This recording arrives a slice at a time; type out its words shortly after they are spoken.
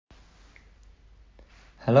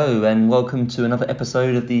Hello and welcome to another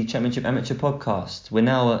episode of the Championship Amateur Podcast. We're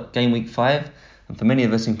now at game week 5, and for many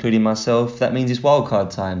of us, including myself, that means it's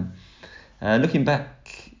wildcard time. Looking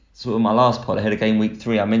back, sort of my last pod ahead of game week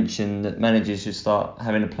 3, I mentioned that managers should start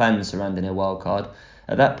having a plan surrounding their wildcard.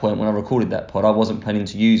 At that point, when I recorded that pod, I wasn't planning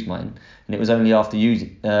to use mine, and it was only after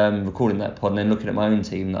recording that pod and then looking at my own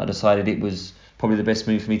team that I decided it was probably the best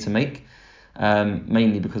move for me to make.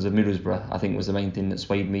 Mainly because of Middlesbrough, I think was the main thing that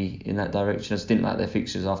swayed me in that direction. I just didn't like their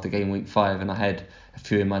fixtures after game week 5, and I had a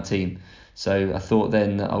few in my team, so I thought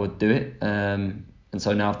then that I would do it, and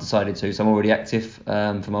so now I've decided to. So I'm already active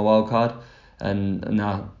for my wild card, and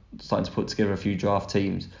now starting to put together a few draft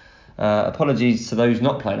teams. Apologies to those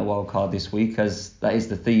not playing a wild card this week, as that is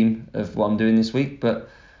the theme of what I'm doing this week, but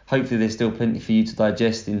hopefully there's still plenty for you to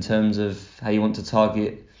digest in terms of how you want to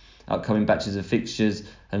target upcoming batches of fixtures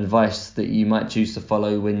and advice that you might choose to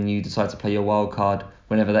follow when you decide to play your wild card,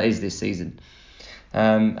 whenever that is this season.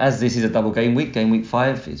 As this is a double game week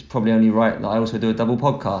 5, it's probably only right that I also do a double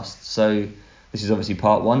podcast. So this is obviously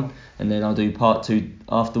part 1, and then I'll do part 2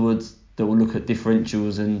 afterwards that will look at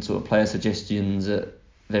differentials and sort of player suggestions at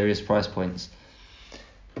various price points.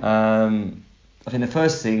 I think the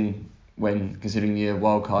first thing when considering your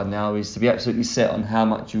wild card now is to be absolutely set on how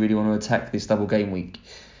much you really want to attack this double game week.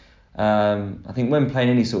 I think when playing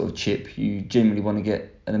any sort of chip, you generally want to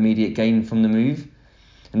get an immediate gain from the move,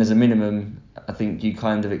 and as a minimum, I think you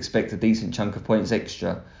kind of expect a decent chunk of points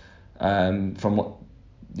extra from what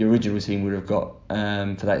the original team would have got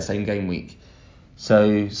for that same game week.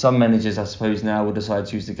 So some managers, I suppose, now will decide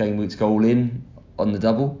to use the game week to go all in on the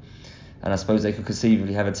double, and I suppose they could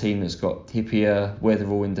conceivably have a team that's got Hippier,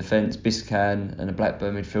 Weatherall in defence, Biscan and a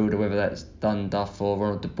Blackburn midfielder, whether that's Duff or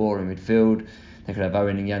Ronald de Boer in midfield. They could have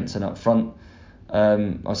Owen and Janssen up front.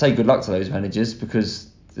 I'll say good luck to those managers, because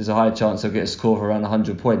there's a high chance they'll get a score of around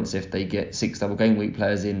 100 points if they get 6 double game week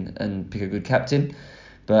players in and pick a good captain.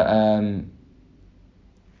 But I'm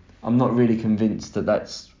not really convinced that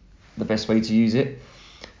that's the best way to use it.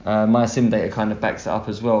 My sim data kind of backs it up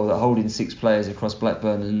as well, that holding 6 players across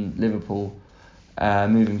Blackburn and Liverpool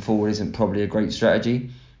moving forward isn't probably a great strategy.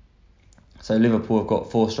 So Liverpool have got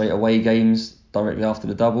 4 straight away games directly after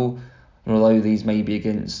the double. And although these may be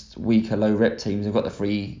against weaker low rep teams, they've got the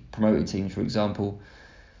 3 promoted teams, for example.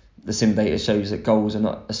 The sim data shows that goals are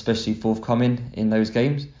not especially forthcoming in those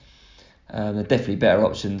games. They're definitely better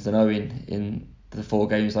options than Owen in the 4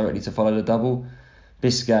 games directly to follow the double.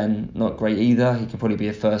 Biscan, not great either. He can probably be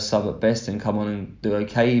a first sub at best and come on and do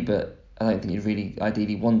okay, but I don't think you'd really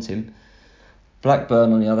ideally want him.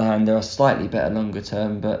 Blackburn, on the other hand, they're a slightly better longer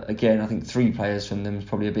term, but again, I think 3 players from them is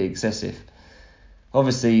probably a bit excessive.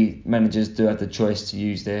 Obviously, managers do have the choice to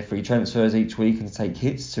use their free transfers each week and to take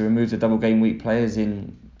hits to remove the double game week players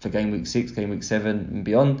in for game week 6, game week 7 and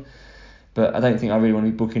beyond. But I don't think I really want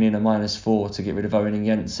to be booking in a -4 to get rid of Owen and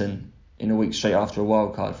Janssen in a week straight after a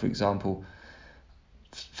wild card, for example.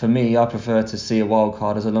 For me, I prefer to see a wild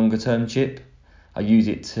card as a longer term chip. I use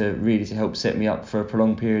it to help set me up for a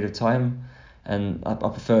prolonged period of time, and I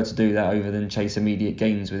prefer to do that over than chase immediate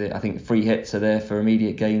gains with it. I think free hits are there for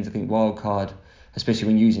immediate gains. I think wild card, especially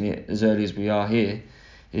when using it as early as we are here,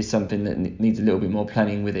 is something that needs a little bit more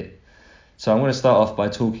planning with it. So I'm going to start off by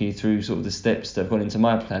talking you through sort of the steps that have gone into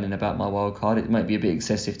my planning about my wildcard. It might be a bit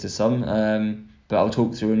excessive to some, but I'll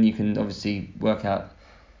talk through and you can obviously work out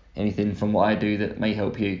anything from what I do that may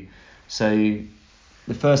help you. So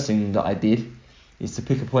the first thing that I did is to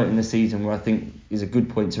pick a point in the season where I think is a good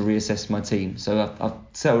point to reassess my team. So I've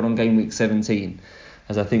settled on game week 17,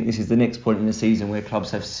 as I think this is the next point in the season where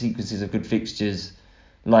clubs have sequences of good fixtures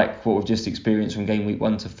like what we've just experienced from game week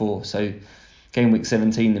 1 to 4. So game week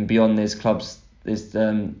 17 and beyond, there's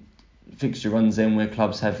fixture runs then where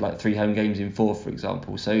clubs have like 3 home games in 4, for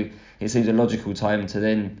example. So it seems a logical time to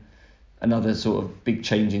then another sort of big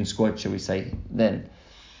change in squad, shall we say, then.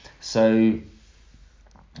 So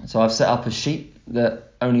I've set up a sheet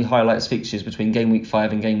that only highlights fixtures between game week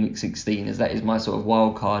 5 and game week 16, as that is my sort of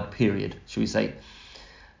wild card period, shall we say.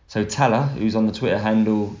 So Tala, who's on the Twitter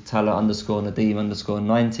handle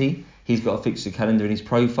Tala_Nadeem_90, he's got a fixture calendar in his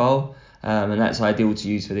profile, and that's ideal to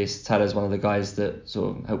use for this. Tala's one of the guys that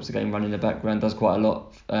sort of helps the game run in the background, does quite a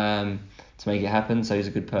lot to make it happen, so he's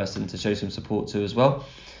a good person to show some support to as well.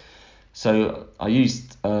 So I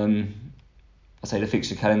used the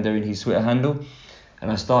fixture calendar in his Twitter handle,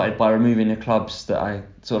 and I started by removing the clubs that I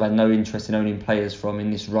sort of had no interest in owning players from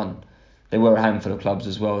in this run. There were a handful of clubs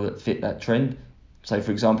as well that fit that trend. So,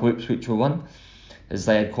 for example, Ipswich were one, as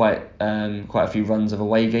they had quite a few runs of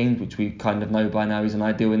away games, which we kind of know by now isn't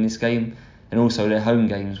ideal in this game. And also their home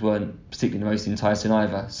games weren't particularly the most enticing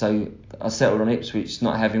either. So I settled on Ipswich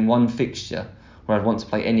not having one fixture where I'd want to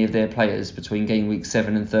play any of their players between game week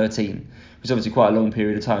 7 and 13, which is obviously quite a long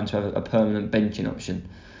period of time to have a permanent benching option.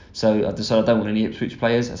 So I decided I don't want any Ipswich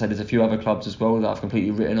players. I said there's a few other clubs as well that I've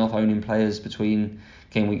completely written off owning players between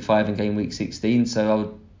game week 5 and game week 16.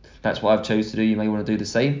 So that's what I've chose to do. You may want to do the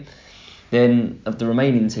same. Then of the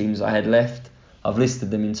remaining teams I had left, I've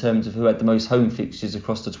listed them in terms of who had the most home fixtures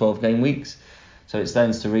across the 12 game weeks. So it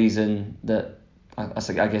stands to reason that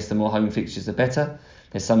I guess the more home fixtures the better.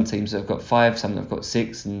 There's some teams that have got 5, some that have got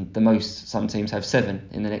 6, and the most some teams have 7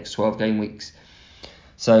 in the next 12 game weeks.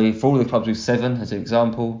 So for all the clubs with 7, as an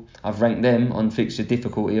example, I've ranked them on fixture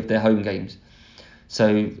difficulty of their home games.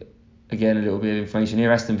 So again, a little bit of information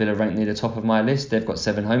here. Aston Villa ranked near the top of my list. They've got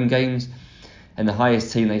 7 home games, and the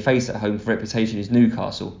highest team they face at home for reputation is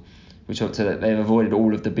Newcastle, which up to that they've avoided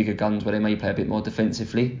all of the bigger guns where they may play a bit more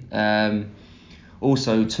defensively.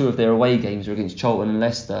 Also, 2 of their away games are against Charlton and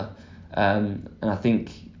Leicester, and I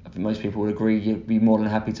think most people would agree you'd be more than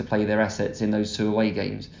happy to play their assets in those 2 away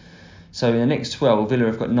games. So in the next 12, Villa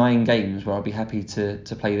have got 9 games where I'll be happy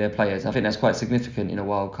to play their players. I think that's quite significant in a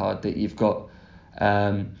wild card, that you've got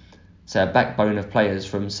say a backbone of players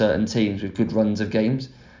from certain teams with good runs of games,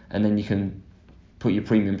 and then you can put your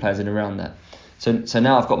premium players in around that. So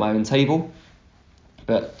now I've got my own table,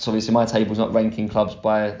 but obviously my table's not ranking clubs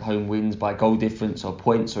by home wins, by goal difference or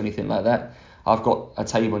points or anything like that. I've got a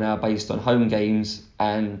table now based on home games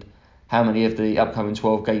and how many of the upcoming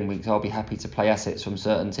 12 game weeks I'll be happy to play assets from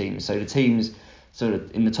certain teams. So the teams sort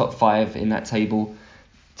of in the top 5 in that table,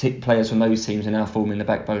 players from those teams are now forming the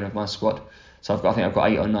backbone of my squad. So I think I've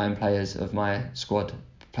got 8 or 9 players of my squad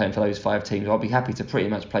playing for those 5 teams. I'll be happy to pretty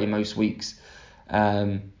much play most weeks.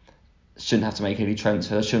 Shouldn't have to make any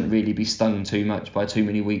transfers. I shouldn't really be stung too much by too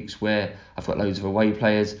many weeks where I've got loads of away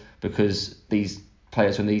players, because these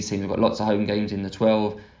players from these teams have got lots of home games in the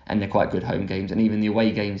 12, and they're quite good home games. And even the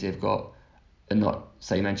away games they've got are not,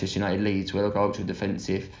 say, Manchester United Leeds, where they'll go ultra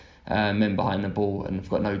defensive, men behind the ball, and have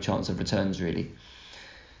got no chance of returns really.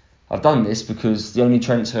 I've done this because the only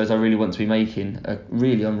transfers I really want to be making are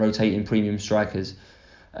really on rotating premium strikers.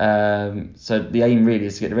 So the aim really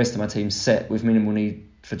is to get the rest of my team set with minimal need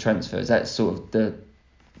for transfers. That's sort of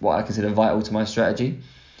what I consider vital to my strategy.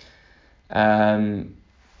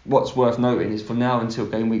 What's worth noting is from now until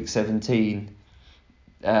game week 17,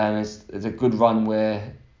 there's a good run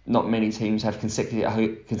where not many teams have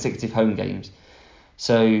consecutive home games.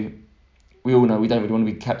 So we all know we don't really want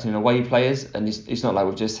to be captaining away players, and it's not like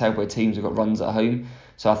we've just had where teams have got runs at home.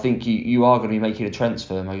 So I think you are going to be making a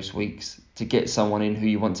transfer most weeks to get someone in who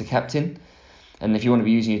you want to captain. And if you want to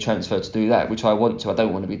be using your transfer to do that, which I want to, I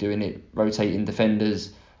don't want to be doing it rotating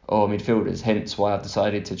defenders or midfielders. Hence why I've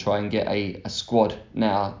decided to try and get a squad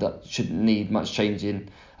now that shouldn't need much changing,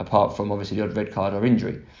 apart from obviously the odd red card or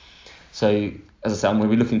injury. So as I said, I'm going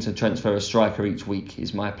to be looking to transfer a striker each week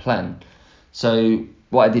is my plan. So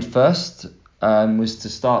what I did first was to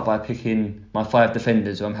start by picking my 5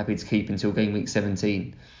 defenders who I'm happy to keep until game week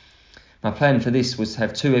 17. My plan for this was to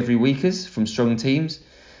have 2 every weekers from strong teams,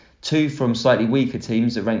 2 from slightly weaker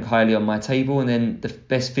teams that rank highly on my table, and then the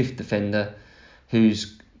best 5th defender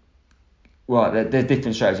who's... Well, there's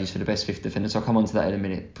different strategies for the best 5th defender, so I'll come on to that in a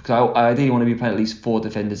minute, because I ideally want to be playing at least 4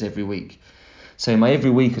 defenders every week. So my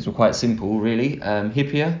every weekers were quite simple, really.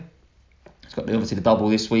 Hippier, he's got obviously the double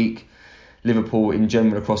this week. Liverpool in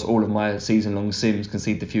general across all of my season-long sims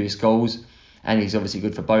concede the fewest goals, and he's obviously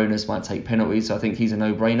good for bonus, might take penalties, so I think he's a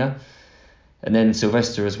no-brainer. And then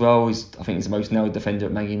Sylvester as well, I think he's the most nailed defender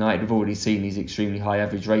at Man United. We've already seen his extremely high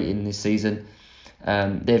average rating this season.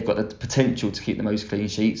 They've got the potential to keep the most clean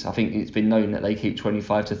sheets. I think it's been known that they keep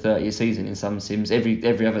 25 to 30 a season in some sims.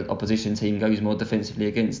 Every other opposition team goes more defensively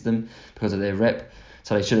against them because of their rep,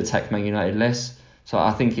 so they should attack Man United less. So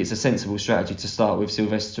I think it's a sensible strategy to start with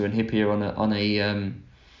Sylvester and Hippier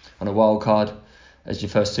on a wild card as your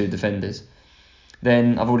first 2 defenders.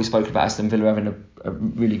 Then I've already spoken about Aston Villa having a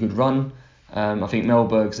really good run. I think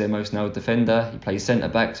Mellberg's their most nailed defender. He plays centre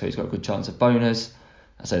back, so he's got a good chance of bonus.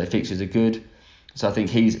 So their fixtures are good. So I think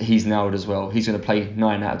he's nailed as well. He's going to play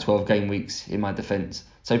 9 out of 12 game weeks in my defence.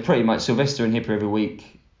 So pretty much Sylvester and Hippier every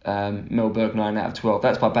week. Mellberg 9 out of 12.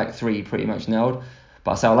 That's my back 3 pretty much nailed.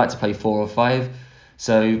 But I say I like to play 4 or 5.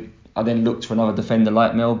 So I then looked for another defender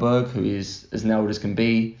like Mellberg, who is as nailed as can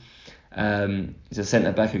be. He's a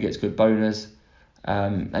centre back who gets good bonus,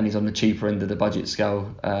 and he's on the cheaper end of the budget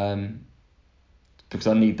scale, because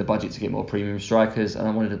I need the budget to get more premium strikers, and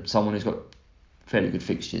I wanted someone who's got fairly good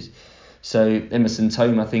fixtures. So Emerson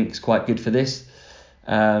Tome I think is quite good for this.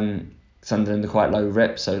 Sunderland are quite low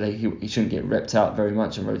rep, so he shouldn't get repped out very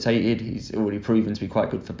much and rotated. He's already proven to be quite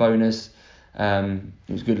good for bonus.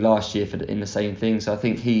 He was good last year in the same thing, so I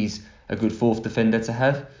think he's a good fourth defender to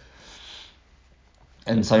have.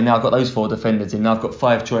 And so now I've got those 4 defenders in. Now I've got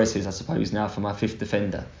 5 choices, I suppose, now for my 5th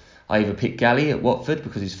defender. I either pick Galley at Watford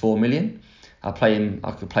because he's 4 million. I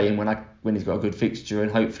could play him when he's got a good fixture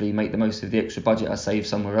and hopefully make the most of the extra budget I save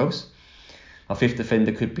somewhere else. My 5th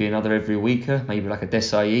defender could be another every weeker, maybe like a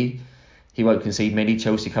Desai. He won't concede many.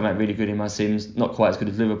 Chelsea come out really good in my sims. Not quite as good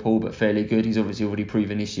as Liverpool, but fairly good. He's obviously already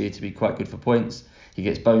proven this year to be quite good for points. He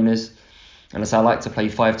gets bonus. And as I like to play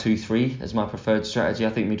 5-2-3 as my preferred strategy, I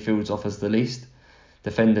think midfield offers the least.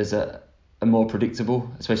 Defenders are more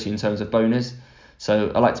predictable, especially in terms of bonus.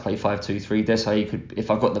 So I like to play 5-2-3. Desai could, if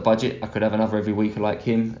I've got the budget, I could have another every week like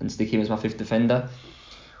him and stick him as my 5th defender.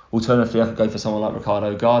 Alternatively, I could go for someone like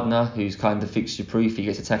Ricardo Gardner, who's kind of fixture proof. He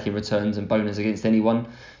gets attacking returns and bonus against anyone.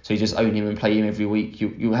 So you just own him and play him every week.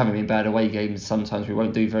 You'll have him in bad away games. Sometimes we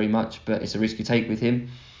won't do very much, but it's a risk you take with him.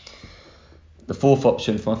 The 4th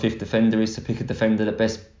option for my 5th defender is to pick a defender that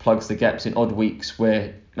best plugs the gaps in odd weeks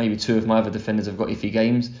where maybe 2 of my other defenders have got iffy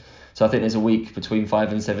games. So I think there's a week between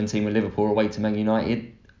 5 and 17 with Liverpool away to Man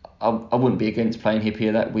United. I wouldn't be against playing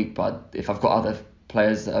Hippier that week, but if I've got other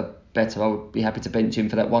players that are better, I would be happy to bench him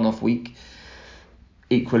for that one-off week.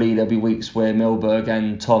 Equally, there'll be weeks where Mellberg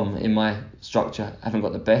and Tom in my structure haven't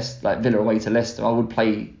got the best. Like Villa away to Leicester, I would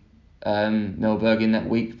play Mellberg in that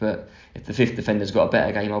week, but if the 5th defender's got a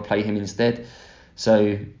better game, I'll play him instead.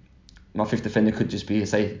 So my 5th defender could just be,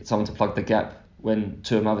 say, someone to plug the gap when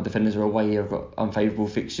 2 of my other defenders are away or have got unfavourable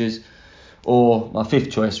fixtures. Or my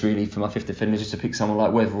 5th choice really for my 5th defender is just to pick someone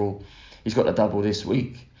like Weatherall. He's got the double this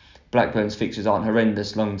week. Blackburn's fixtures aren't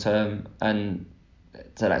horrendous long term, and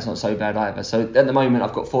so that's not so bad either. So at the moment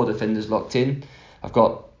I've got 4 defenders locked in. I've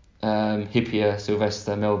got Hippier,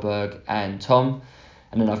 Sylvester, Mellberg and Tom,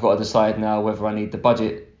 and then I've got to decide now whether I need the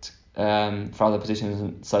budget for other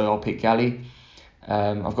positions, so I'll pick Galley.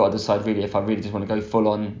 I've got to decide really if I really just want to go full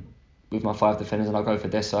on with my 5 defenders, and I'll go for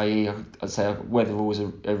Desai. I'd say Weatherall is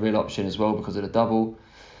a real option as well because of the double,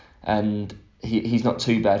 and he's not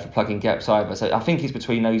too bad for plugging gaps either. So I think it's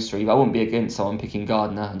between those 3, but I wouldn't be against someone picking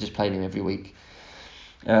Gardner and just playing him every week.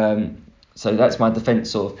 So that's my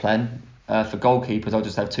defence sort of plan. For goalkeepers, I'll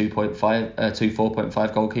just have two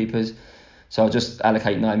 4.5 goalkeepers. So I'll just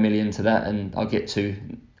allocate 9 million to that, and I'll get 2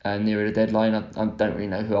 nearer the deadline. I don't really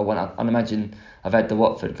know who I want. I'd imagine I've had the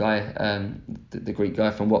Watford guy, the Greek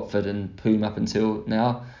guy from Watford, and Poom up until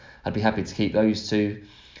now. I'd be happy to keep those 2.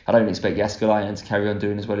 I don't expect Jääskeläinen to carry on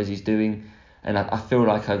doing as well as he's doing. And I feel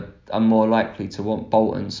like I'm more likely to want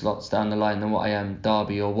Bolton slots down the line than what I am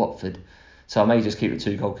Derby or Watford. So I may just keep the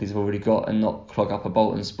 2 goalkeepers I've already got and not clog up a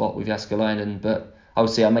Bolton spot with Jääskeläinen. But I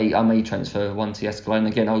would say I may transfer one to Jääskeläinen.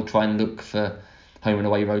 Again, I'll try and look for home and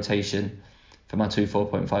away rotation for my 2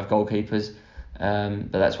 4.5 goalkeepers.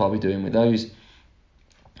 But that's what I'll be doing with those.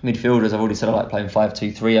 Midfielders, I've already said I like playing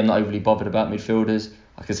 5-2-3. I'm not overly bothered about midfielders.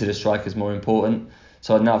 I consider strikers more important.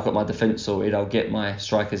 So now I've got my defence sorted, I'll get my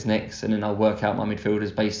strikers next, and then I'll work out my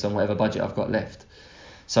midfielders based on whatever budget I've got left.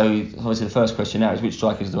 So obviously the first question now is, which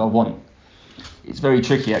strikers do I want? It's very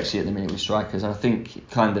tricky actually at the minute with strikers, and I think it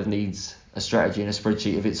kind of needs a strategy and a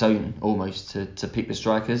spreadsheet of its own almost to pick the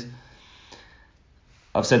strikers.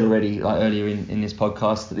 I've said already, like earlier in this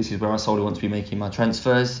podcast, that this is where I solely want to be making my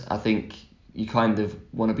transfers. I think you kind of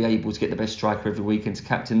want to be able to get the best striker every week and to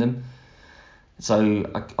captain them. So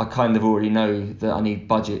I kind of already know that I need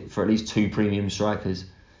budget for at least 2 premium strikers.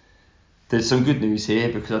 There's some good news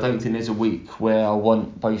here because I don't think there's a week where I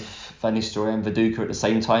want both Van Nistelrooy and Viduka at the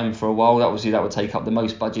same time for a while. That would take up the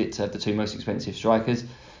most budget to have the 2 most expensive strikers.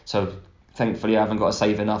 So thankfully I haven't got to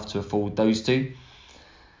save enough to afford those 2.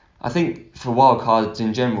 I think for wildcards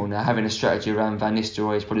in general now, having a strategy around Van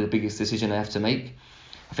Nistelrooy is probably the biggest decision I have to make.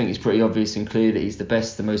 I think it's pretty obvious and clear that he's the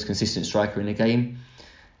best, the most consistent striker in the game.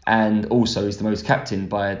 And also he's the most captained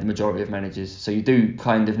by the majority of managers. So you do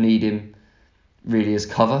kind of need him really as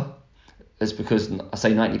cover. That's because I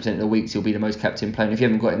say 90% of the weeks he'll be the most captained player. And if you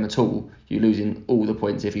haven't got him at all, you're losing all the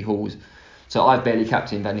points if he hauls. So I've barely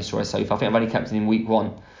captained Van Nistelrooy so far. I think I've only captained him week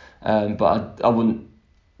 1. But I wouldn't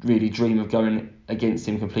really dream of going against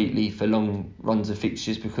him completely for long runs of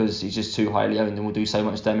fixtures because he's just too highly owned and will do so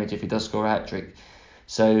much damage if he does score a hat-trick.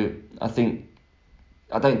 So I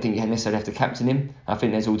don't think you necessarily have to captain him. I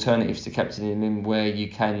think there's alternatives to captaining him where you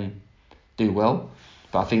can do well.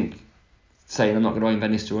 But I think saying I'm not going to own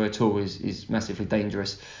Van Nistelrooy at all is massively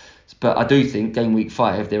dangerous. But I do think game week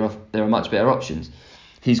 5 there are much better options.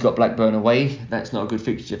 He's got Blackburn away. That's not a good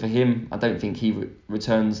fixture for him. I don't think he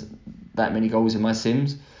returns that many goals in my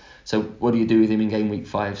sims. So what do you do with him in game week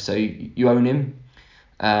 5? So you own him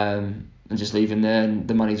and just leave him there, and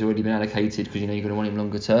the money's already been allocated because you know you're going to want him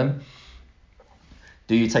longer term.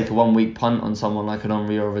 Do you take a 1 week punt on someone like an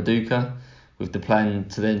Henry or a Viduka, with the plan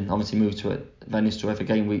to then obviously move to Van Nistelrooy for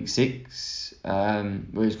game week 6,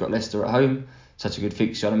 where he's got Leicester at home? Such a good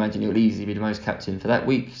fixture, I'd imagine it would easily be the most captain for that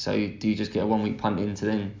week. So do you just get a 1 week punt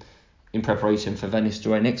in preparation for Van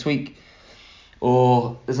Nistelrooy next week?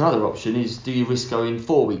 Or there's another option, is do you risk going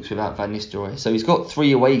 4 weeks without Van Nistelrooy? So he's got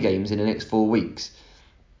 3 away games in the next 4 weeks.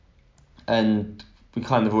 And we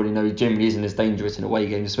kind of already know he generally isn't as dangerous in away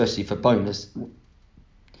games, especially for bonus.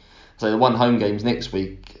 So the 1 home games next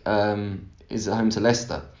week is at home to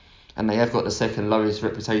Leicester. And they have got the second lowest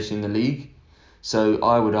reputation in the league. So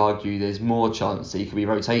I would argue there's more chance that he could be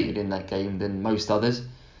rotated in that game than most others.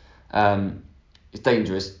 It's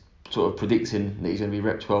dangerous sort of predicting that he's going to be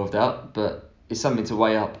rep 12'd out, but it's something to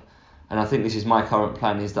weigh up. And I think this is my current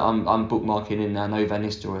plan, is that I'm bookmarking in now no Van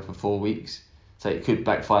Nistelrooy for 4 weeks. So it could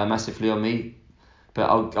backfire massively on me, but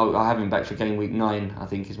I'll have him back for game week 9, I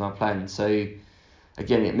think is my plan. So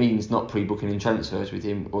again, it means not pre-booking in transfers with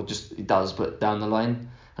him, or just it does, but down the line.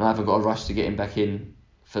 And I haven't got a rush to get him back in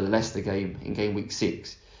for the Leicester game in game week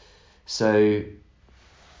 6. So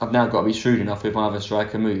I've now got to be shrewd enough with my other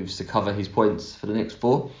striker moves to cover his points for the next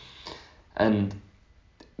 4. And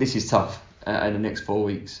this is tough in the next 4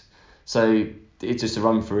 weeks. So it's just a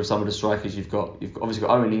run through of some of the strikers you've got. You've obviously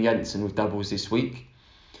got Owen and Jensen with doubles this week.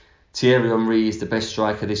 Thierry Henry is the best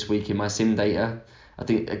striker this week in my sim data. I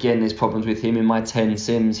think, again, there's problems with him in my 10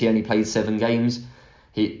 sims. He only played 7 games.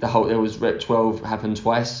 There was rep 12 happened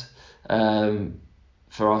twice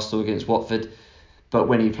for Arsenal against Watford. But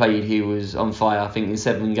when he played, he was on fire. I think in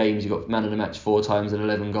 7 games, he got man of the match 4 times and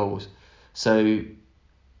 11 goals. So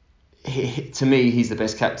to me, he's the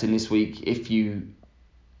best captain this week if you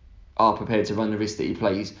are prepared to run the risk that he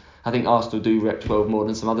plays. I think Arsenal do rep 12 more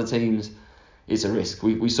than some other teams. It's a risk.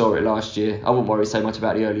 We saw it last year. I wouldn't worry so much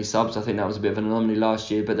about the early subs. I think that was a bit of an anomaly last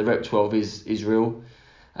year, but the rep 12 is real.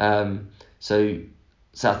 So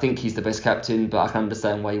I think he's the best captain, but I can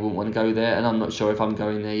understand why you wouldn't want to go there, and I'm not sure if I'm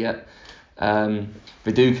going there yet.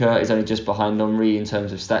 Viduka is only just behind Henry in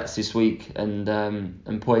terms of stats this week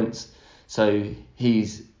and points, so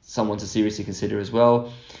he's someone to seriously consider as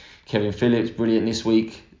well. Kevin Phillips, brilliant this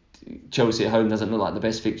week. Chelsea at home doesn't look like the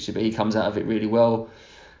best fixture, but he comes out of it really well.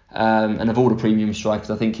 And of all the premium strikers,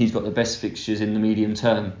 I think he's got the best fixtures in the medium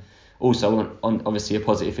term. Also, obviously, a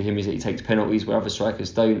positive for him is that he takes penalties where other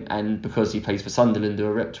strikers don't, and because he plays for Sunderland, who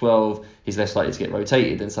are rep 12, he's less likely to get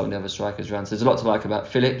rotated than some of the other strikers around. So there's a lot to like about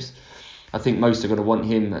Phillips. I think most are going to want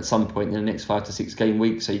him at some point in the next 5 to 6 game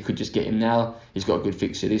week, so you could just get him now. He's got a good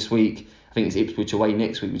fixture this week. I think it's Ipswich away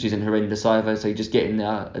next week, which isn't horrendous either, so you just get him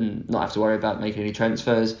now and not have to worry about making any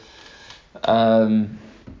transfers.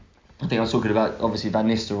 I think I was talking about, obviously, Van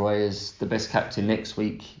Nistelrooy as the best captain next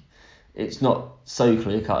week. It's not so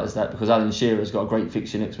clear-cut as that, because Alan Shearer's got a great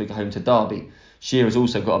fixture next week at home to Derby. Shearer's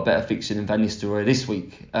also got a better fixture than Van Nistelrooy this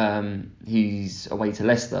week. He's away to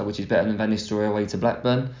Leicester, which is better than Van Nistelrooy away to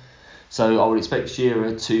Blackburn. So I would expect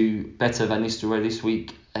Shearer to better Van Nistelrooy this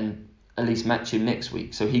week and at least match him next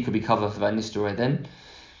week. So he could be cover for Van Nistelrooy then.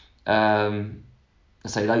 I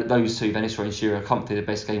say those two, Van Nistelrooy and Shearer, are comfortably the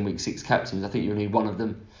best game week 6 captains. I think you'll need one of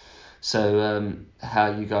them. So how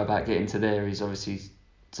you go about getting to there is obviously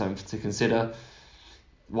something to consider.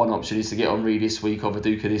 One option is to get Henry this week or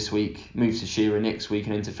Viduka this week, move to Shearer next week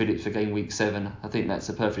and into Phillips for game week 7. I think that's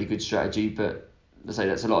a perfectly good strategy, but I say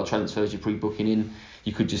that's a lot of transfers you're pre-booking in.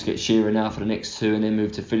 You could just get Shearer now for the next 2 and then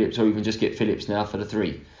move to Phillips, or even just get Phillips now for the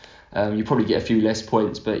 3. You probably get a few less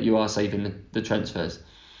points, but you are saving the transfers.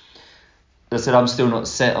 As I said, I'm still not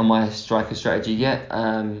set on my striker strategy yet,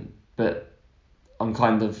 but I'm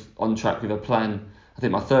kind of on track with a plan. I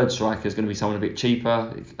think my third striker is going to be someone a bit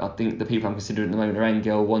cheaper. I think the people I'm considering at the moment are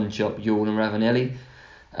Angel, Wanchop, Yawn and Ravanelli.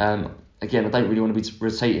 Again, I don't really want to be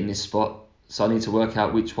rotating this spot, so I need to work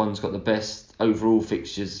out which one's got the best overall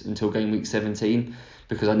fixtures until game week 17,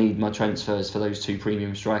 because I need my transfers for those 2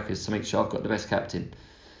 premium strikers to make sure I've got the best captain.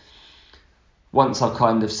 Once I've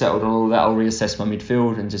kind of settled on all that, I'll reassess my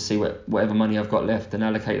midfield and just see whatever money I've got left and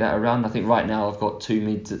allocate that around. I think right now I've got 2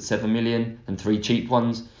 mids at 7 million and 3 cheap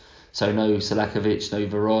ones. So no Selakovic, no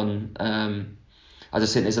Veron. I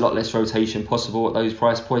just think there's a lot less rotation possible at those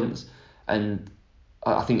price points. And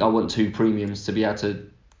I think I want 2 premiums to be able to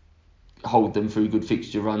hold them through good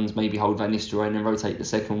fixture runs, maybe hold Van Nistelrooy and then rotate the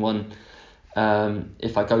second one.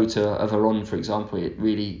 If I go to a Veron, for example, it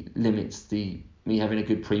really limits me having a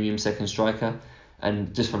good premium second striker,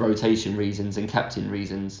 and just for rotation reasons and captain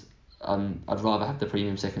reasons, I'd rather have the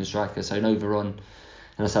premium second striker. So no Veron,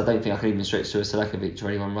 and I don't think I can even stretch to a Selakovic or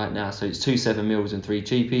anyone right now. So it's 2 7 mils and 3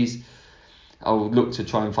 cheapies. I'll look to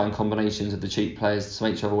try and find combinations of the cheap players to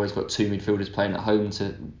make sure I've always got 2 midfielders playing at home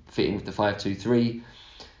to fit in with the 5-2-3.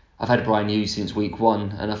 I've had Brian Hughes since week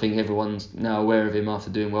 1, and I think everyone's now aware of him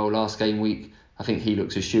after doing well last game week. I think he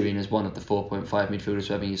looks a shoe-in as one of the 4.5 midfielders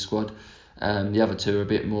to have in your squad. The other two are a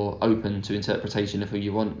bit more open to interpretation of who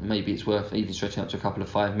you want. Maybe it's worth even stretching up to a couple of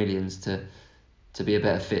 5 millions to be a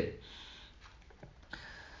better fit.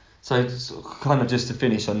 So kind of just to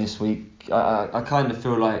finish on this week, I kind of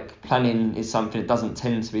feel like planning is something that doesn't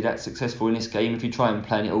tend to be that successful in this game. If you try and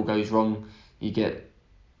plan, it all goes wrong. You get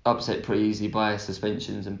upset pretty easily by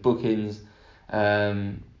suspensions and bookings,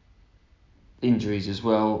 injuries as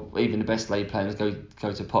well. Even the best laid plans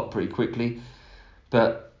go to pot pretty quickly.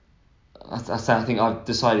 But I think I've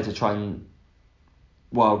decided to try and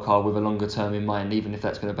wildcard with a longer term in mind, even if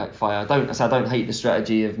that's going to backfire. I don't hate the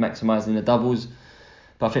strategy of maximising the doubles,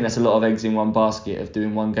 but I think that's a lot of eggs in one basket of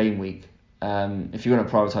doing one game week. If you're going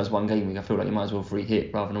to prioritise one game week, I feel like you might as well free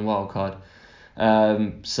hit rather than wildcard.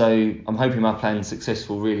 So I'm hoping my plan's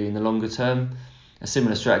successful really in the longer term. A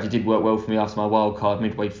similar strategy did work well for me after my wildcard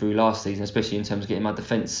midway through last season, especially in terms of getting my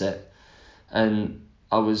defence set. And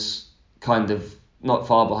I was kind of not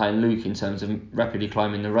far behind Luke in terms of rapidly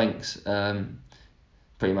climbing the ranks.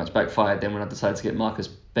 Pretty much backfired then when I decided to get Marcus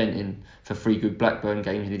Bent in for 3 good Blackburn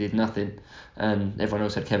games and he did nothing, and everyone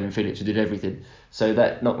else had Kevin Phillips who did everything, so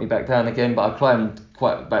that knocked me back down again. But I climbed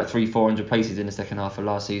quite about 300-400 places in the second half of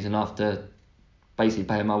last season after basically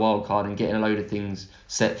paying my wild card and getting a load of things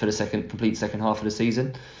set for the complete second half of the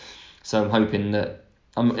season. So I'm hoping that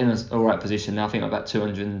I'm in an alright position now. I think I'm about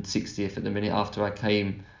 260th at the minute after I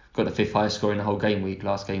got the 5th highest score in the whole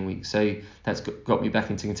last game week, so that's got me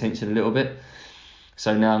back into contention a little bit.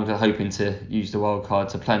 So now I'm hoping to use the wild card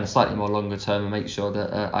to plan a slightly more longer term and make sure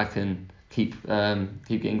that I can keep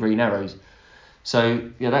getting green arrows. So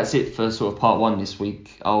yeah, that's it for sort of part 1 this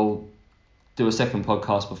week. I'll do a second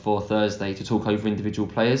podcast before Thursday to talk over individual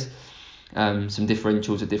players, some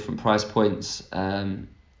differentials at different price points, and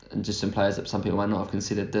just some players that some people might not have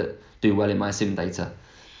considered that do well in my sim data.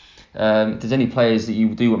 If there's any players that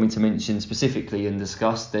you do want me to mention specifically and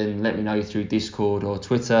discuss, then let me know through Discord or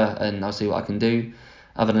Twitter and I'll see what I can do.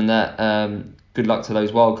 Other than that, good luck to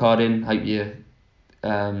those wildcarding. Hope you're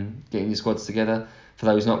getting your squads together. For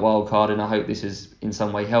those not wildcarding, I hope this has in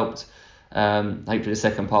some way helped. Hopefully the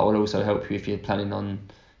second part will also help you if you're planning on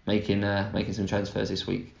making some transfers this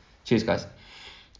week. Cheers guys.